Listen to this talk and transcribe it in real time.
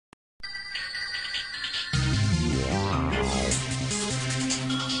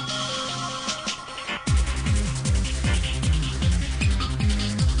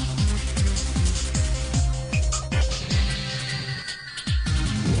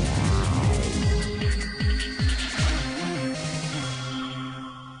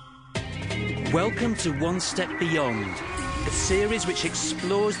Welcome to One Step Beyond, a series which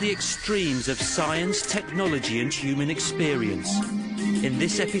explores the extremes of science, technology and human experience. In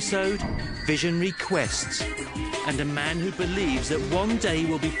this episode, visionary quests, and a man who believes that one day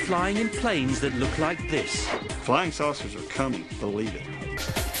we'll be flying in planes that look like this. Flying saucers are coming, believe it.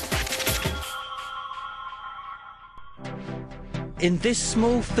 In this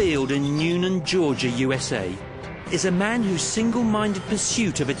small field in Newnan, Georgia, USA, is a man whose single-minded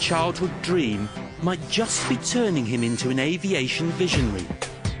pursuit of a childhood dream might just be turning him into an aviation visionary.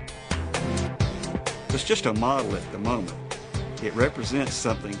 It's just a model at the moment. It represents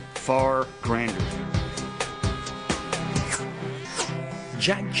something far grander.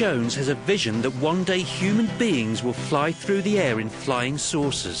 Jack Jones has a vision that one day human beings will fly through the air in flying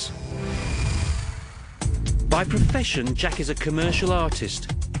saucers. By profession, Jack is a commercial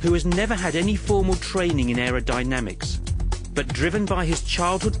artist who has never had any formal training in aerodynamics. But driven by his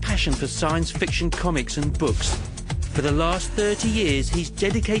childhood passion for science fiction comics and books, for the last 30 years he's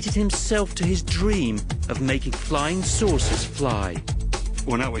dedicated himself to his dream of making flying saucers fly.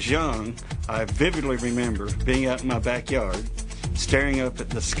 When I was young, I vividly remember being out in my backyard, staring up at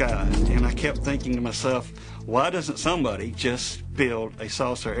the sky, and I kept thinking to myself, why doesn't somebody just build a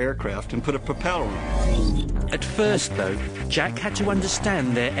saucer aircraft and put a propeller on it? At first, though, Jack had to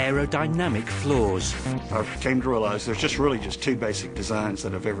understand their aerodynamic flaws. I came to realize there's just two basic designs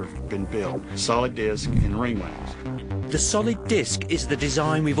that have ever been built: solid disc and ring wings. The solid disc is the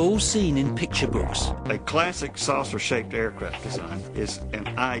design we've all seen in picture books. A classic saucer-shaped aircraft design is an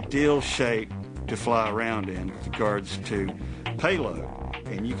ideal shape to fly around in with regards to payload,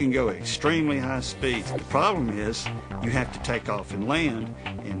 and you can go at extremely high speeds. The problem is you have to take off and land,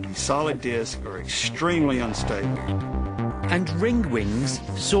 and the solid discs are extremely unstable. And ring wings,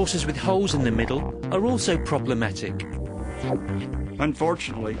 saucers with holes in the middle, are also problematic.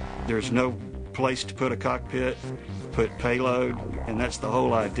 Unfortunately, there's no place to put a cockpit, put payload, and that's the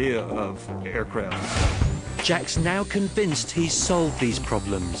whole idea of aircraft. Jack's now convinced he's solved these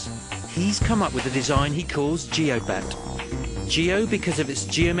problems. He's come up with a design he calls Geobat. Geo because of its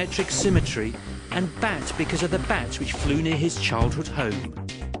geometric symmetry, and Bat because of the bats which flew near his childhood home.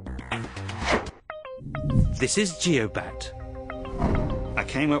 This is Geobat. I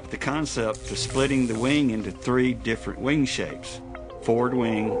came up with the concept of splitting the wing into three different wing shapes: forward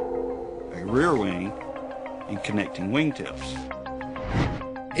wing, a rear wing, and connecting wingtips.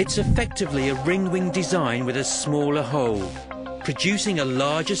 It's effectively a ring wing design with a smaller hole, producing a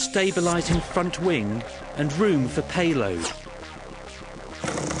larger stabilizing front wing and room for payload.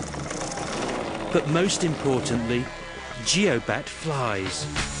 But most importantly, Geobat flies.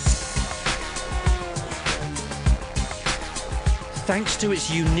 Thanks to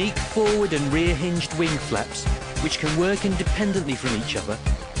its unique forward and rear hinged wing flaps, which can work independently from each other,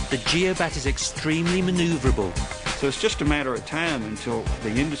 the Geobat is extremely maneuverable. So it's just a matter of time until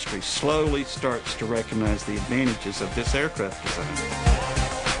the industry slowly starts to recognize the advantages of this aircraft design.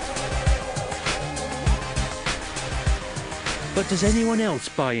 But does anyone else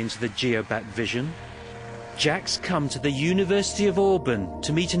buy into the Geobat vision? Jack's come to the University of Auburn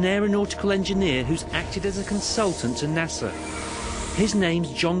to meet an aeronautical engineer who's acted as a consultant to NASA. His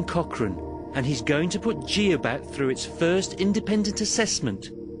name's John Cochran, and he's going to put Geobat through its first independent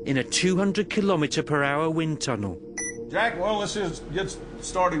assessment in a 200-kilometre-per-hour wind tunnel. Jack, well, let's just get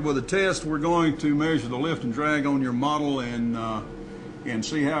started with a test. We're going to measure the lift and drag on your model and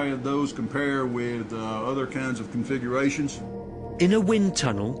see how those compare with other kinds of configurations. In a wind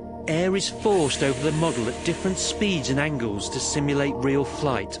tunnel, air is forced over the model at different speeds and angles to simulate real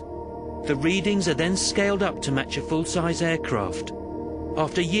flight. The readings are then scaled up to match a full-size aircraft.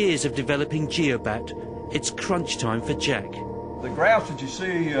 After years of developing Geobat, it's crunch time for Jack. The graphs that you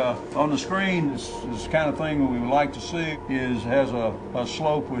see on the screen is the kind of thing we would like to see. Has a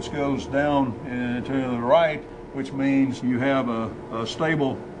slope which goes down to the right, which means you have a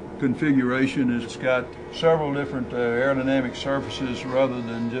stable configuration. It's got several different aerodynamic surfaces rather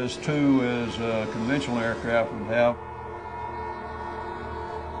than just two as a conventional aircraft would have.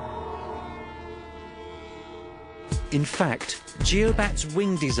 In fact, Geobat's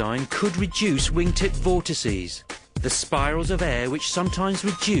wing design could reduce wingtip vortices, the spirals of air which sometimes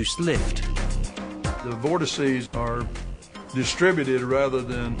reduce lift. The vortices are distributed rather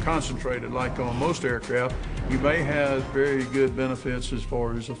than concentrated like on most aircraft. You may have very good benefits as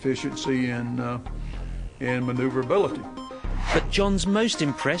far as efficiency and maneuverability. But John's most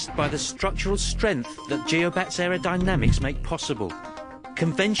impressed by the structural strength that Geobat's aerodynamics make possible.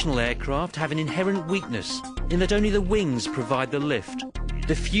 Conventional aircraft have an inherent weakness in that only the wings provide the lift.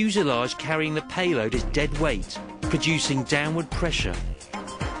 The fuselage carrying the payload is dead weight, producing downward pressure.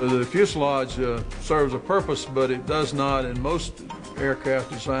 The fuselage serves a purpose, but it does not, in most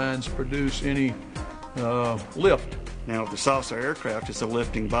aircraft designs, produce any lift. Now, the saucer aircraft is a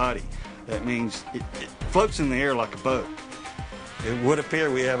lifting body. That means it floats in the air like a boat. It would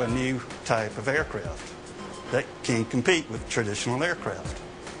appear we have a new type of aircraft that can compete with traditional aircraft.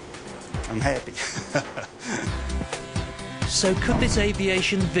 I'm happy. So could this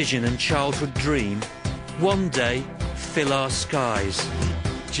aviation vision and childhood dream one day fill our skies?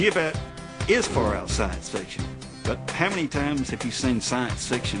 Geobat is far out science fiction, but how many times have you seen science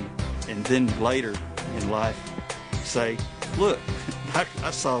fiction and then later in life say, look,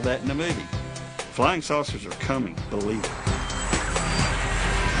 I saw that in a movie. Flying saucers are coming, believe it.